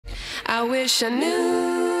I wish I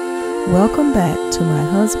knew. Welcome back to My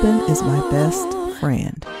Husband is My Best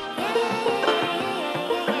Friend.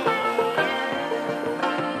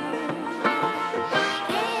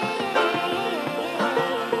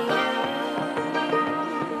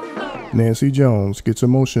 Nancy Jones gets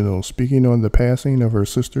emotional speaking on the passing of her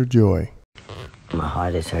sister Joy. My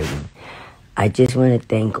heart is hurting. I just want to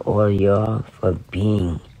thank all y'all for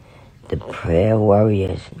being the prayer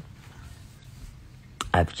warriors.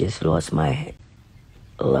 I've just lost my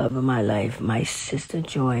love of my life, my sister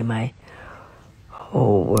Joy, my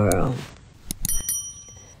whole world.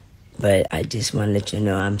 But I just want to let you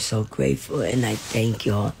know I'm so grateful, and I thank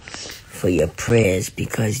y'all for your prayers,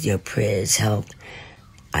 because your prayers helped.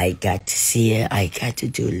 I got to see her. I got to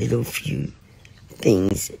do little few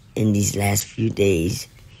things in these last few days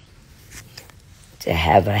to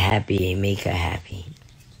have her happy and make her happy.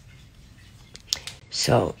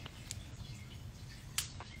 So,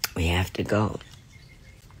 we have to go.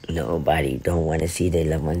 Nobody don't want to see their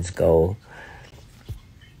loved ones go.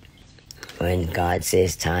 When God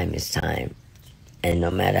says time is time. And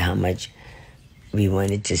no matter how much we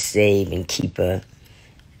wanted to save and keep her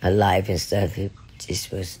alive and stuff, it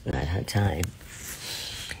just was not her time.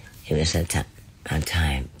 It was her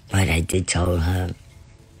time. But I did tell her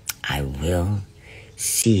I will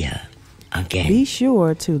see her again. Be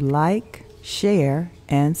sure to like, share,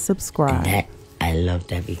 and subscribe. And that, I love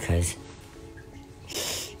that, because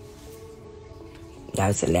that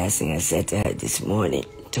was the last thing I said to her this morning.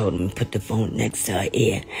 Told him to put the phone next to her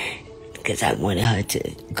ear, because I wanted her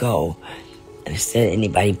to go. Instead of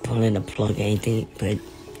anybody pulling a plug or anything, but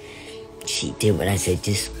she did what I said,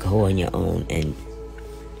 just go on your own. And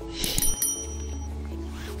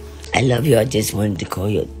I love you. I just wanted to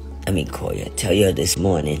tell you this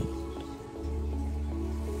morning.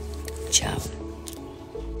 Ciao.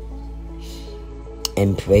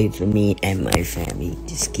 And pray for me and my family.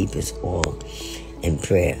 Just keep us all in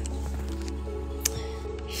prayer.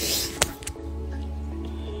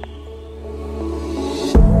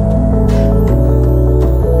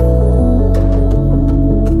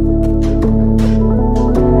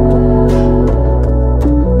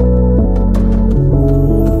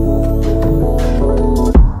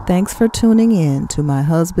 Thanks for tuning in to My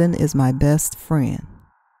Husband is My Best Friend.